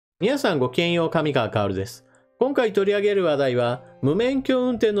皆さんごきげんよう、上川薫です。今回取り上げる話題は、無免許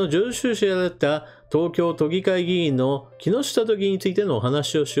運転の常習者だった東京都議会議員の木下都議についてのお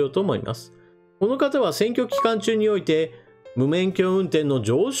話をしようと思います。この方は選挙期間中において、無免許運転の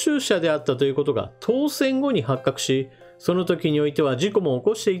常習者であったということが当選後に発覚し、その時においては事故も起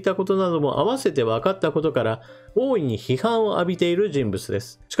こしていたことなども合わせて分かったことから、大いに批判を浴びている人物で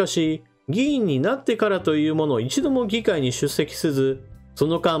す。しかし、議員になってからというものを一度も議会に出席せず、そ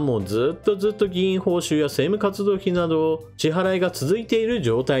の間もずっと議員報酬や政務活動費などを支払いが続いている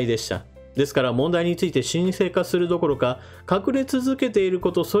状態でした。ですから問題について沈静化するどころか隠れ続けている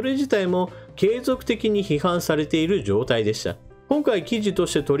ことそれ自体も継続的に批判されている状態でした。今回記事と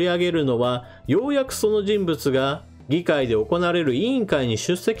して取り上げるのは、ようやくその人物が議会で行われる委員会に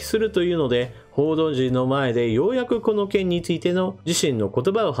出席するというので、報道陣の前でようやくこの件についての自身の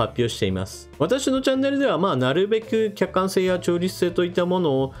言葉を発表しています。私のチャンネルではなるべく客観性や中立性といったも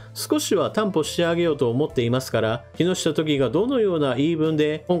のを少しは担保してあげようと思っていますから、木下都議がどのような言い分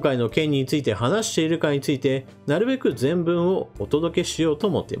で今回の件について話しているかについて、なるべく全文をお届けしようと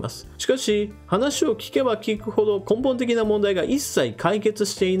思っています。しかし、話を聞けば聞くほど根本的な問題が一切解決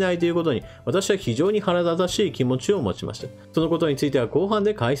していないということに、私は非常に腹立たしい気持ちを持ちました。そのことについては後半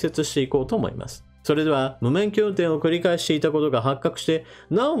で解説していこうと思います。それでは、無免許運転を繰り返していたことが発覚して、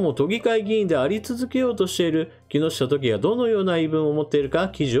なおも都議会議員であり続けようとしている木下都議がどのような言い分を持っているか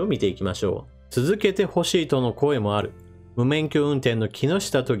記事を見ていきましょう。続けてほしいとの声もある。無免許運転の木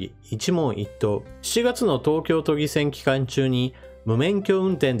下都議、一問一答。7月の東京都議選期間中に、無免許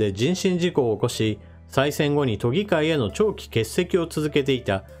運転で人身事故を起こし、再選後に都議会への長期欠席を続けてい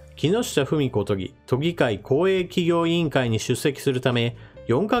た木下富美子都議、都議会公営企業委員会に出席するため、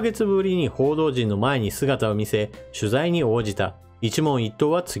4ヶ月ぶりに報道陣の前に姿を見せ、取材に応じた。一問一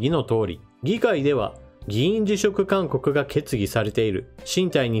答は次の通り。議会では、議員辞職勧告が決議されている。進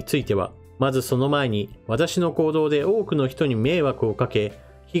退については、まずその前に、私の行動で多くの人に迷惑をかけ、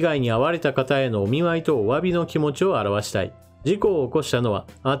被害に遭われた方へのお見舞いとお詫びの気持ちを表したい。事故を起こしたのは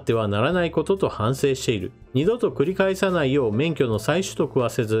あってはならないことと反省している。二度と繰り返さないよう免許の再取得は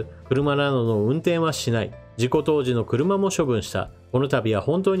せず、車などの運転はしない。事故当時の車も処分した。この度は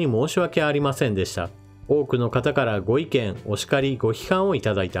本当に申し訳ありませんでした。多くの方からご意見、お叱り、ご批判をい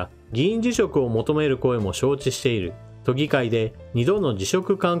ただいた。議員辞職を求める声も承知している。都議会で2度の辞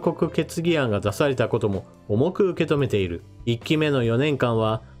職勧告決議案が出されたことも重く受け止めている。1期目の4年間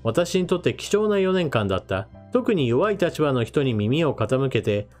は私にとって貴重な4年間だった。特に弱い立場の人に耳を傾け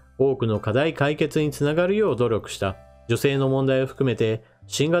て多くの課題解決につながるよう努力した。女性の問題を含めて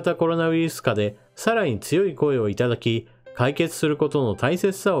新型コロナウイルス下でさらに強い声をいただき、解決することの大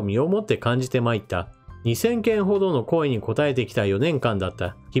切さを身をもって感じてまいった。2000件ほどの声に応えてきた4年間だっ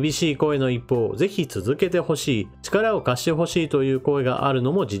た。厳しい声の一方、ぜひ続けてほしい、力を貸してほしいという声がある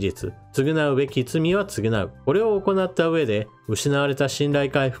のも事実。償うべき罪は償う。これを行った上で、失われた信頼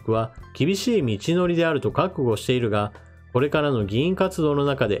回復は厳しい道のりであると覚悟しているが、これからの議員活動の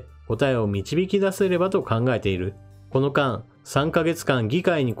中で答えを導き出せればと考えている。この間、3ヶ月間議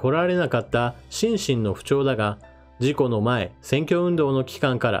会に来られなかった心身の不調だが、事故の前、選挙運動の期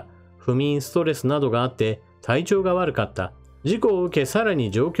間から不眠、ストレスなどがあって体調が悪かった。事故を受けさら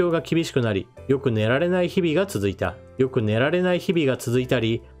に状況が厳しくなり、よく寝られない日々が続いた。よく寝られない日々が続いた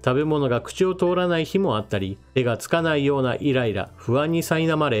り、食べ物が口を通らない日もあったり、手がつかないようなイライラ、不安に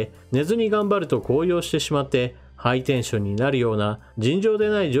苛まれ、寝ずに頑張ると高揚してしまって、ハイテンションになるような尋常で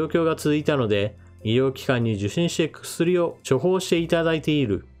ない状況が続いたので、医療機関に受診して薬を処方していただいてい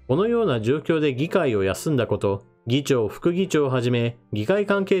る。このような状況で議会を休んだこと、議長、副議長をはじめ、議会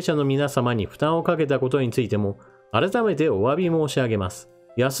関係者の皆様に負担をかけたことについても、改めてお詫び申し上げます。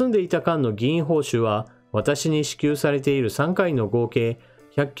休んでいた間の議員報酬は、私に支給されている3回の合計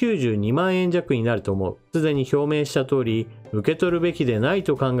192万円弱になると思う。すでに表明した通り、受け取るべきでない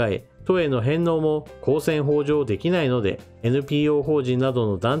と考え、都への返納も公選法上できないので、NPO 法人など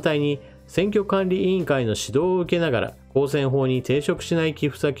の団体に選挙管理委員会の指導を受けながら、公選法に抵触しない寄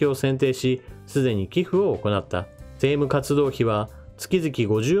付先を選定し、すでに寄付を行った。政務活動費は月々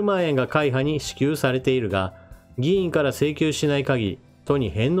50万円が会派に支給されているが、議員から請求しない限り、都に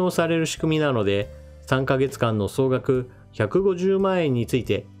返納される仕組みなので、3ヶ月間の総額150万円につい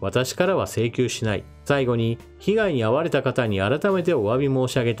て私からは請求しない。最後に、被害に遭われた方に改めてお詫び申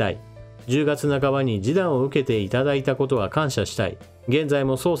し上げたい。10月半ばに示談を受けていただいたことは感謝したい。現在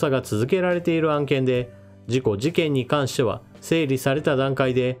も捜査が続けられている案件で、事件に関しては整理された段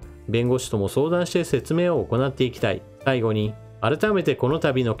階で、弁護士とも相談して説明を行っていきたい。最後に、改めてこの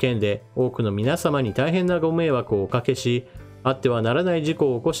度の件で多くの皆様に大変なご迷惑をおかけし、あってはならない事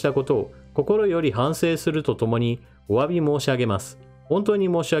故を起こしたことを心より反省するとともにお詫び申し上げます。本当に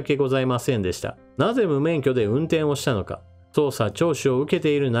申し訳ございませんでした。なぜ無免許で運転をしたのか。捜査聴取を受け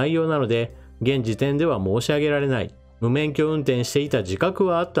ている内容なので、現時点では申し上げられない。無免許運転していた自覚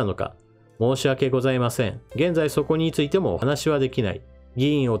はあったのか。申し訳ございません。現在そこについてもお話はできない。議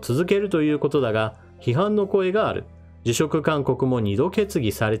員を続けるということだが、批判の声がある。辞職勧告も2度決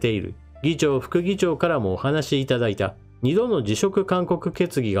議されている。議長、副議長からもお話しいただいた。2度の辞職勧告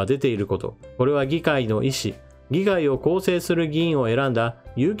決議が出ていること。これは議会の意思。議会を構成する議員を選んだ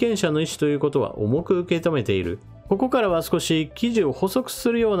有権者の意思ということは重く受け止めている。ここからは少し記事を補足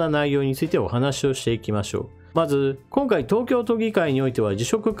するような内容についてお話をしていきましょう。まず、今回東京都議会においては辞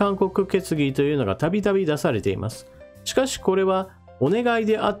職勧告決議というのがたびたび出されています。しかしこれはお願い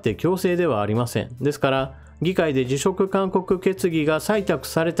であって強制ではありません。ですから、議会で辞職勧告決議が採択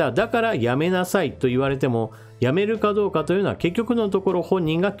された、だからやめなさいと言われても、やめるかどうかというのは結局のところ本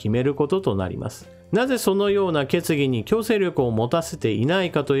人が決めることとなります。なぜそのような決議に強制力を持たせていな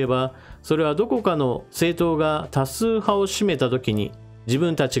いかといえば、それはどこかの政党が多数派を占めた時に、自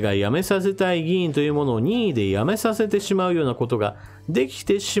分たちが辞めさせたい議員というものを任意で辞めさせてしまうようなことができ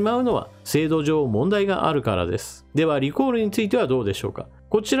てしまうのは制度上問題があるからです。ではリコールについてはどうでしょうか。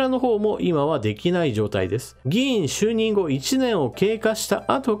こちらの方も今はできない状態です。議員就任後1年を経過した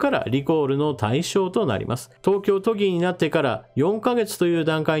後からリコールの対象となります。東京都議になってから4ヶ月という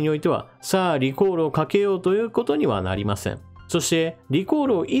段階においては、さあリコールをかけようということにはなりません。そしてリコー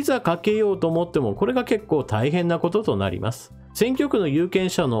ルをいざかけようと思ってもこれが結構大変なこととなります。選挙区の有権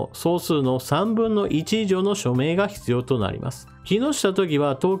者の総数の3分の1以上の署名が必要となります。木下都議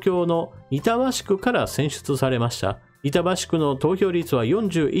は東京の板橋区から選出されました。板橋区の投票率は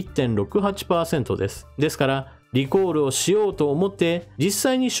 41.68% です。ですから、リコールをしようと思って実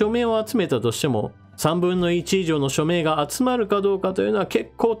際に署名を集めたとしても、3分の1以上の署名が集まるかどうかというのは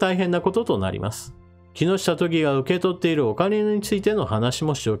結構大変なこととなります。木下都議が受け取っているお金についての話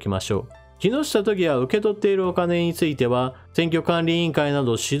もしておきましょう。木下都議が受け取っているお金については、選挙管理委員会な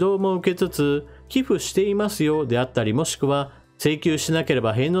ど指導も受けつつ、寄付していますよであったり、もしくは請求しなけれ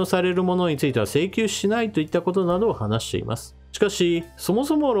ば返納されるものについては請求しないといったことなどを話しています。しかし、そも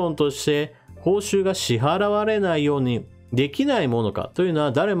そも論として報酬が支払われないようにできないものかというの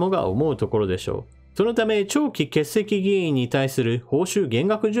は誰もが思うところでしょう。そのため、長期欠席議員に対する報酬減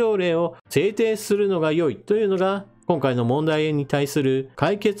額条例を制定するのが良いというのが、今回の問題に対する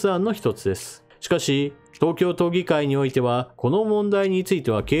解決案の一つです。しかし、東京都議会においては、この問題につい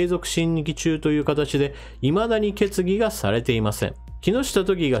ては継続審議中という形で、未だに決議がされていません。木下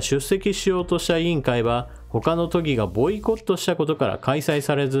都議が出席しようとした委員会は、他の都議がボイコットしたことから開催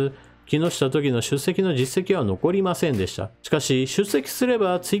されず、木下都議の出席の実績は残りませんでした。しかし、出席すれ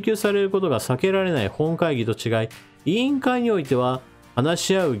ば追及されることが避けられない本会議と違い、委員会においては話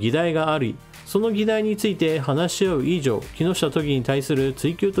し合う議題があり、その議題について話し合う以上、木下都議に対する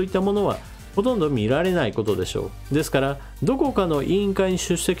追及といったものはほとんど見られないことでしょう。ですから、どこかの委員会に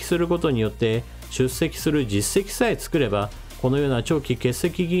出席することによって、出席する実績さえ作れば、このような長期欠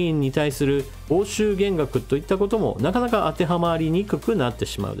席議員に対する報酬減額といったこともなかなか当てはまりにくくなって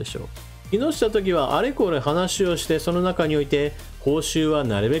しまうでしょう。木下都議はあれこれ話をして、その中において報酬は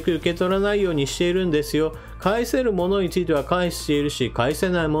なるべく受け取らないようにしているんですよ。返せるものについては返しているし、返せ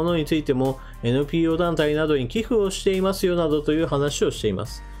ないものについても NPO 団体などに寄付をしていますよなどという話をしていま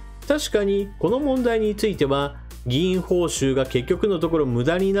す。確かにこの問題については議員報酬が結局のところ無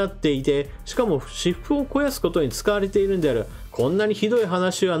駄になっていて、しかも私腹を肥やすことに使われているんである。こんなにひどい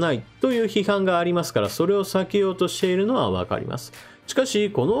話はないという批判がありますから、それを避けようとしているのはわかります。しかし、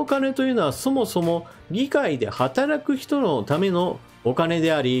このお金というのはそもそも議会で働く人のためのお金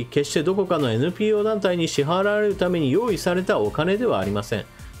であり、決してどこかの NPO 団体に支払われるために用意されたお金ではありません。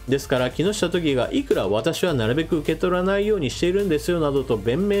ですから、木下都議がいくら私はなるべく受け取らないようにしているんですよなどと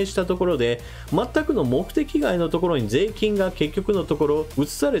弁明したところで、全くの目的外のところに税金が結局のところ移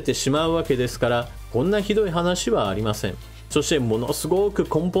されてしまうわけですから、こんなひどい話はありません。そしてものすごく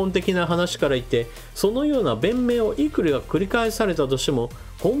根本的な話から言って、そのような弁明をいくら繰り返されたとしても、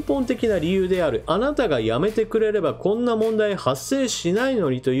根本的な理由であるあなたが辞めてくれればこんな問題発生しない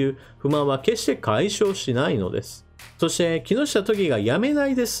のにという不満は決して解消しないのです。そして木下都議が辞めな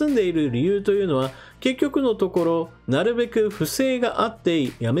いで済んでいる理由というのは、結局のところなるべく不正があって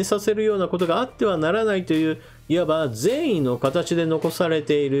辞めさせるようなことがあってはならないという、いわば善意の形で残され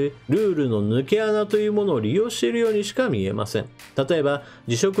ているルールの抜け穴というものを利用しているようにしか見えません。例えば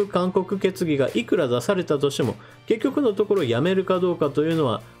辞職勧告決議がいくら出されたとしても、結局のところ辞めるかどうかというの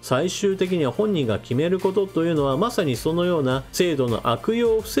は最終的には本人が決めることというのは、まさにそのような制度の悪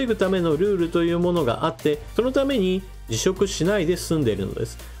用を防ぐためのルールというものがあって、そのために辞職しないで済んでいるので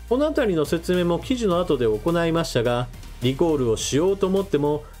す。このあたりの説明も記事の後で行いましたが、リコールをしようと思って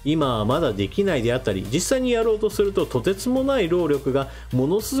も今はまだできないであったり、実際にやろうとするととてつもない労力がも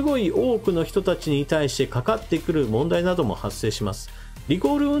のすごい多くの人たちに対してかかってくる問題なども発生します。リ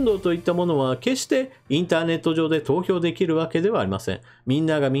コール運動といったものは決してインターネット上で投票できるわけではありません。みん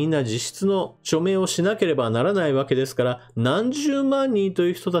ながみんな実質の署名をしなければならないわけですから、何十万人と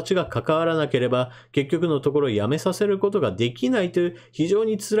いう人たちが関わらなければ結局のところやめさせることができないという非常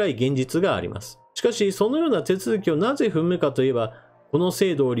に辛い現実があります。しかしそのような手続きをなぜ踏むかといえば、この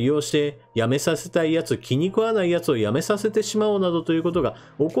制度を利用して辞めさせたいやつ、気に食わないやつを辞めさせてしまおうなどということが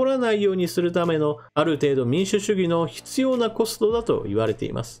起こらないようにするためのある程度民主主義の必要なコストだと言われて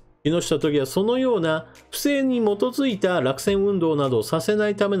います。木下都議はそのような不正に基づいた落選運動などをさせな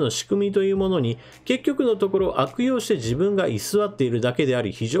いための仕組みというものに結局のところ悪用して自分が居座っているだけであ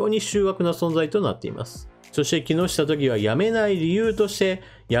り、非常に醜悪な存在となっています。そして木下都議は辞めない理由として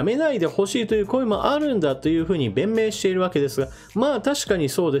辞めないでほしいという声もあるんだというふうに弁明しているわけですが、まあ確かに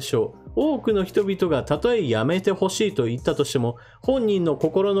そうでしょう。多くの人々がたとえ辞めてほしいと言ったとしても、本人の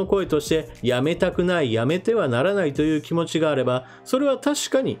心の声として辞めたくない、辞めてはならないという気持ちがあれば、それは確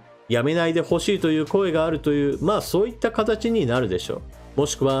かに辞めないでほしいという声があるという、まあそういった形になるでしょう。も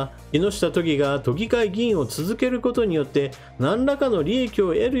しくは木下都議が都議会議員を続けることによって何らかの利益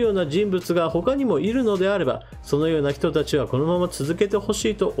を得るような人物が他にもいるのであれば、そのような人たちはこのまま続けてほ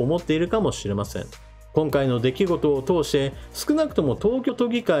しいと思っているかもしれません。今回の出来事を通して少なくとも東京都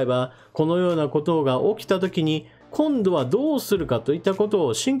議会はこのようなことが起きた時に今度はどうするかといったこと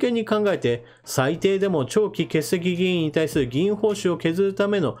を真剣に考えて、最低でも長期欠席議員に対する議員報酬を削るた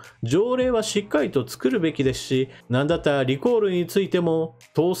めの条例はしっかりと作るべきですし、なんだったらリコールについても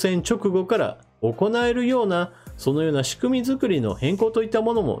当選直後から行えるような、そのような仕組み作りの変更といった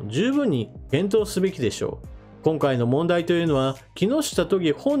ものも十分に検討すべきでしょう。今回の問題というのは木下都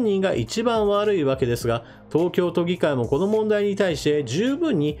議本人が一番悪いわけですが、東京都議会もこの問題に対して十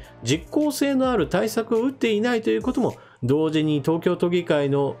分に実効性のある対策を打っていないということも同時に東京都議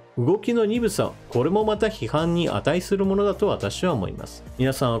会の動きの鈍さ、これもまた批判に値するものだと私は思います。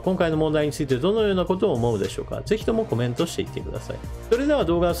皆さんは今回の問題についてどのようなことを思うでしょうか。ぜひともコメントしていってください。それでは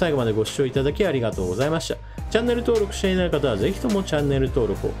動画の最後までご視聴いただきありがとうございました。チャンネル登録していない方はぜひともチャンネル登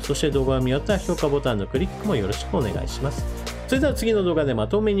録を、そして動画が見終わったら評価ボタンのクリックもよろしくお願いします。それでは次の動画でま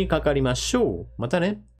とめにかかりましょう。またね。